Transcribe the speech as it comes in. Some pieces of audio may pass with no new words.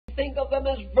think of them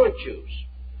as virtues,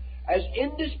 as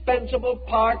indispensable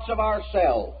parts of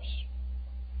ourselves.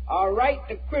 Our right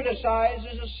to criticize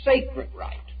is a sacred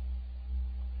right.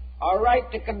 Our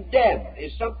right to condemn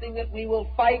is something that we will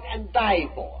fight and die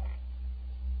for.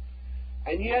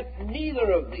 And yet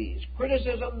neither of these,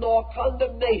 criticism nor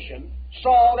condemnation,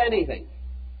 solve anything.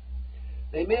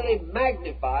 They merely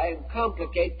magnify and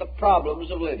complicate the problems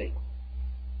of living.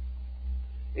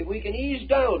 If we can ease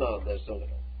down on this a little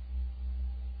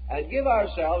and give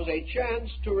ourselves a chance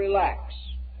to relax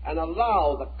and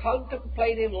allow the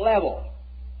contemplative level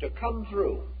to come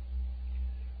through,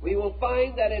 we will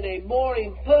find that in a more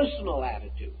impersonal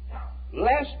attitude,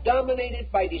 less dominated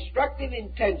by destructive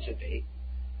intensity,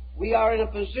 we are in a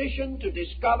position to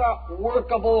discover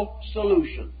workable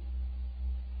solutions.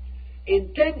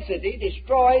 Intensity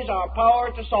destroys our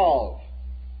power to solve.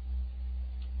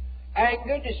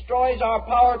 Anger destroys our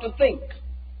power to think.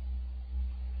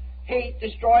 Hate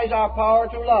destroys our power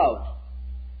to love.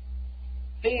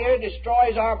 Fear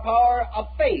destroys our power of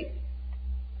faith.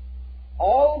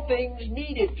 All things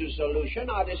needed to solution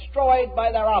are destroyed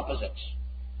by their opposites.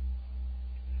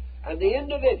 And the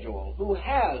individual who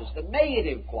has the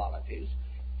negative qualities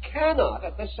cannot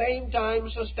at the same time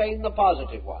sustain the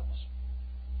positive ones.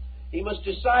 He must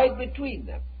decide between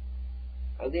them.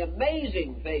 And the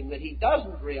amazing thing that he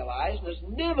doesn't realize and has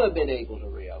never been able to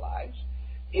realize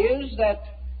is that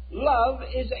love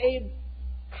is a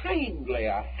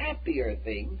kindlier, happier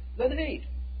thing than hate.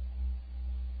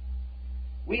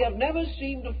 We have never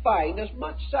seemed to find as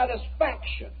much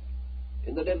satisfaction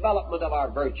in the development of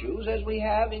our virtues as we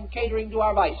have in catering to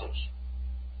our vices.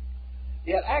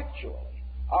 Yet actually,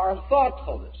 our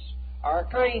thoughtfulness, our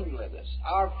kindliness,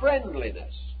 our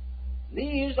friendliness,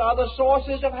 these are the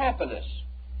sources of happiness.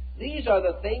 These are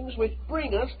the things which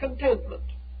bring us contentment.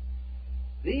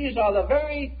 These are the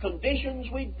very conditions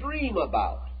we dream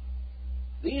about.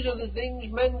 These are the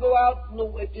things men go out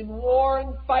in war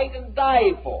and fight and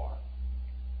die for.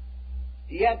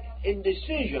 Yet, in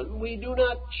decision, we do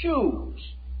not choose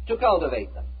to cultivate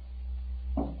them.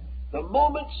 The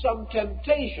moment some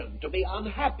temptation to be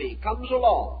unhappy comes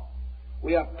along,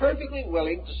 we are perfectly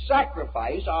willing to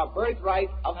sacrifice our birthright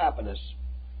of happiness.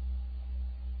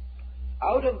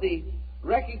 Out of the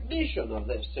recognition of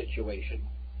this situation,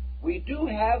 we do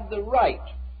have the right,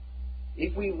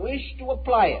 if we wish to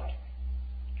apply it,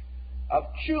 of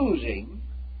choosing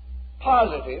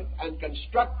positive and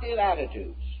constructive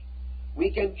attitudes. We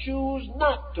can choose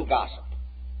not to gossip.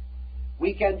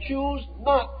 We can choose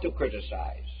not to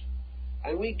criticize.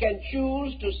 And we can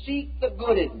choose to seek the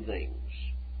good in things,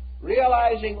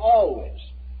 realizing always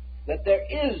that there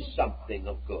is something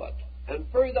of good, and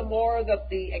furthermore that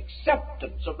the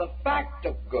acceptance of the fact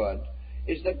of good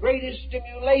is the greatest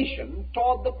stimulation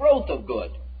toward the growth of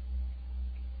good.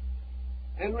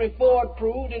 Henry Ford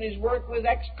proved in his work with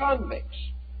ex-convicts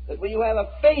that when you have a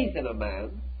faith in a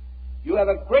man, you have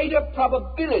a greater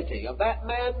probability of that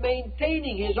man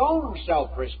maintaining his own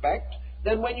self-respect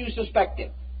than when you suspect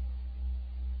him.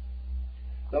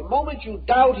 The moment you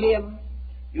doubt him,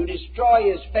 you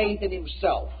destroy his faith in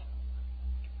himself.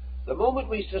 The moment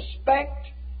we suspect,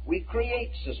 we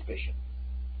create suspicion.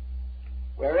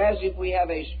 Whereas if we have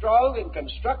a strong and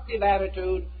constructive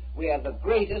attitude, we have the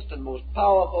greatest and most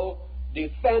powerful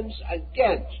defense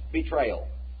against betrayal.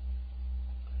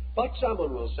 But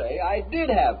someone will say, I did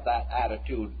have that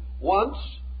attitude once,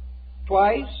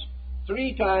 twice,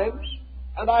 3 times,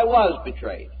 and I was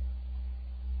betrayed.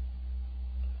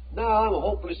 Now I'm a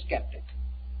hopeless skeptic.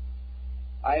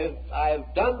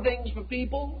 I've done things for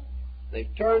people,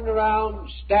 they've turned around and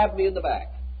stabbed me in the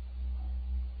back.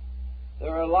 There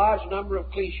are a large number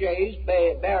of cliches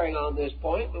bearing on this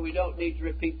point, but we don't need to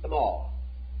repeat them all.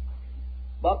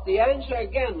 But the answer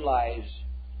again lies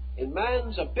in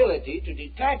man's ability to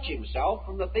detach himself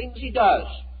from the things he does.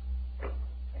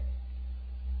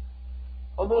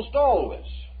 Almost always,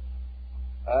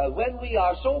 when we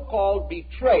are so-called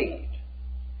betrayed,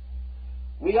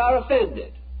 we are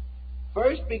offended.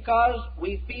 First, because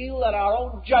we feel that our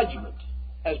own judgment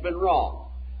has been wrong,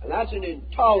 and that's an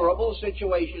intolerable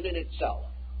situation in itself.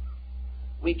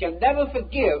 We can never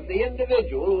forgive the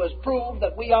individual who has proved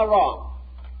that we are wrong,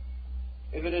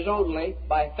 if it is only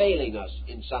by failing us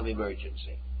in some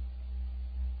emergency.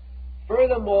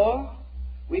 Furthermore,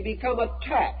 we become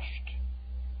attached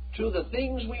to the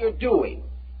things we are doing.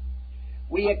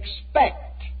 We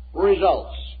expect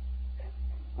results.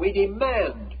 We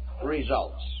demand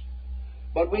results.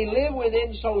 But we live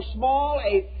within so small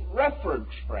a reference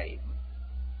frame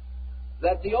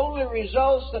that the only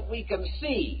results that we can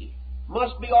see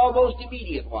must be almost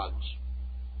immediate ones.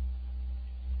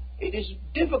 it is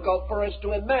difficult for us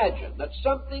to imagine that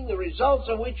something the results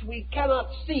of which we cannot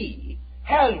see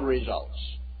has results.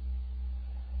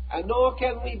 And nor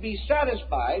can we be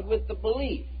satisfied with the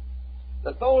belief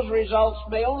that those results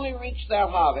may only reach their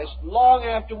harvest long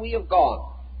after we have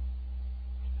gone.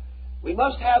 We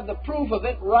must have the proof of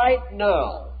it right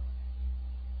now.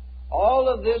 All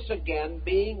of this, again,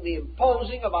 being the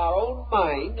imposing of our own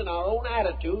mind and our own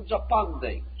attitudes upon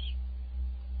things.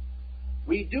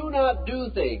 We do not do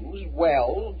things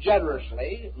well,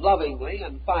 generously, lovingly,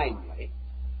 and finely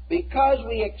because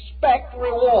we expect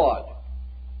reward.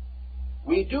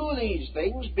 We do these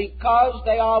things because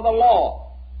they are the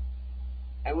law,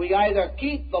 and we either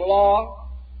keep the law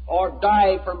or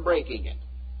die from breaking it.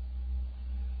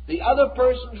 The other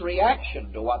person's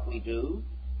reaction to what we do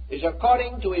is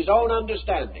according to his own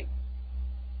understanding.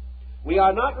 We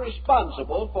are not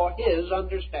responsible for his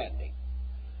understanding,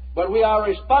 but we are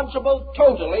responsible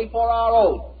totally for our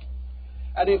own.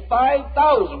 And if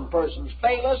 5,000 persons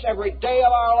fail us every day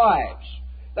of our lives,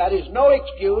 that is no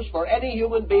excuse for any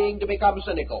human being to become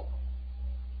cynical.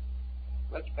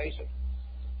 Let's face it.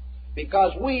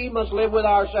 Because we must live with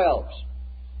ourselves.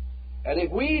 And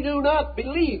if we do not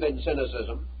believe in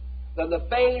cynicism, then the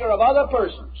failure of other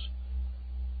persons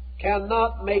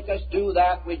cannot make us do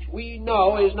that which we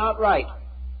know is not right.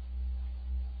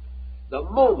 The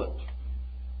moment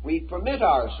we permit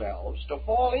ourselves to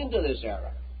fall into this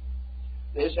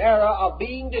error of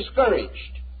being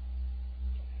discouraged,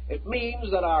 it means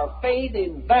that our faith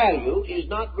in value is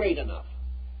not great enough.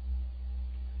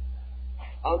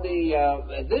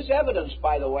 This evidence,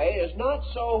 by the way, is not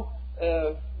so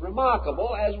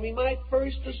remarkable as we might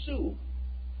first assume.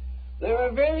 There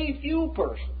are very few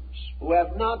persons who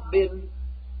have not been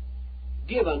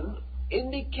given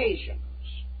indications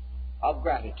of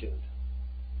gratitude.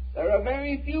 There are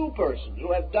very few persons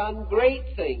who have done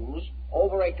great things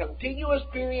over a continuous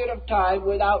period of time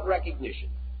without recognition.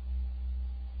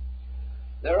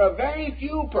 There are very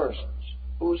few persons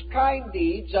whose kind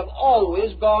deeds have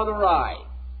always gone awry.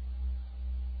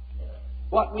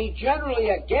 What we generally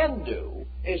again do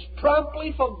is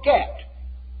promptly forget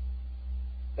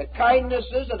the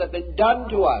kindnesses that have been done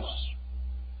to us,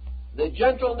 the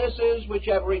gentlenesses which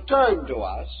have returned to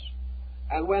us,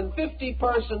 and when 50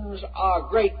 persons are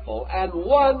grateful and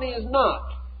one is not,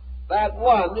 that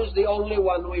one is the only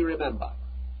one we remember.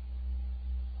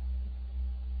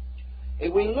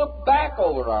 If we look back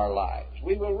over our lives,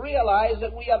 we will realize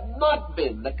that we have not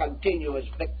been the continuous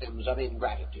victims of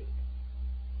ingratitude.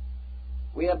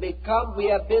 We have been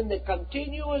the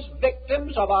continuous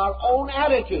victims of our own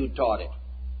attitude toward it.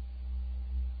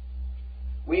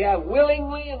 We have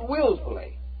willingly and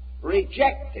willfully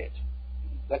rejected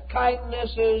the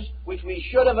kindnesses which we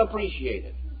should have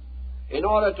appreciated in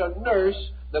order to nurse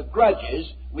the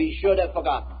grudges we should have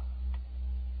forgotten.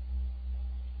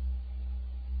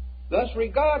 Thus,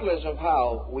 regardless of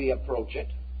how we approach it,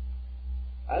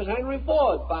 as Henry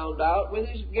Ford found out with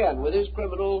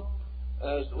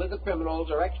the criminals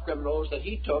or ex-criminals that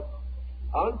he took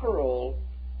on parole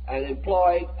and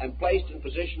employed and placed in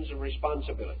positions of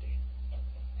responsibility,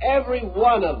 every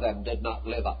one of them did not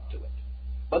live up to it,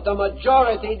 but the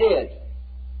majority did.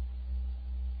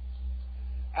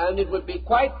 And it would be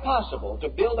quite possible to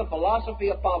build a philosophy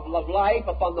of life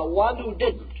upon the one who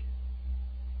didn't.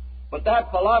 But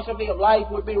that philosophy of life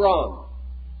would be wrong,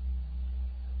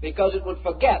 because it would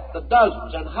forget the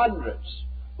dozens and hundreds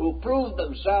who proved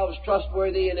themselves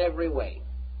trustworthy in every way.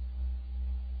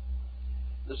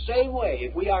 The same way,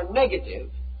 if we are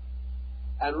negative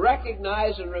and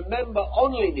recognize and remember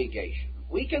only negation,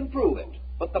 we can prove it,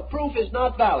 but the proof is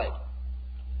not valid,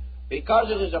 because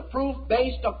it is a proof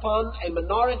based upon a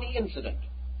minority incident.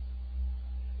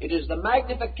 It is the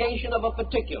magnification of a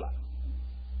particular,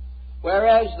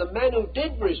 whereas the men who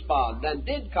did respond and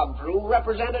did come through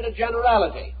represented a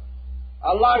generality,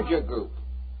 a larger group,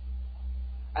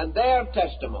 and their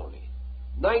testimony,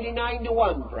 99 to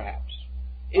 1 perhaps,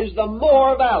 is the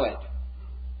more valid.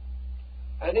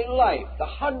 And in life, the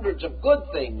hundreds of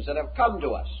good things that have come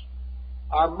to us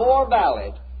are more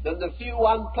valid than the few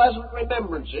unpleasant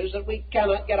remembrances that we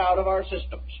cannot get out of our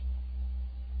systems.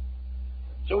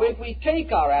 So if we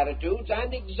take our attitudes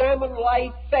and examine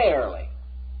life fairly,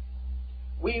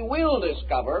 we will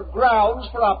discover grounds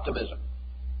for optimism.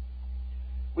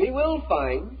 We will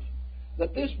find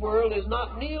that this world is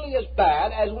not nearly as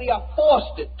bad as we have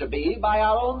forced it to be by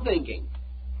our own thinking.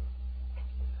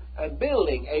 And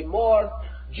building a more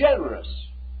generous,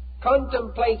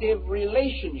 contemplative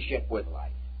relationship with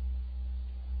life,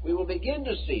 we will begin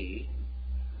to see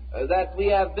that we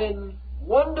have been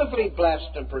wonderfully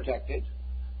blessed and protected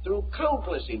through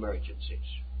countless emergencies.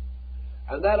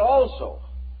 And that also,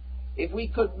 if we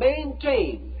could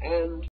maintain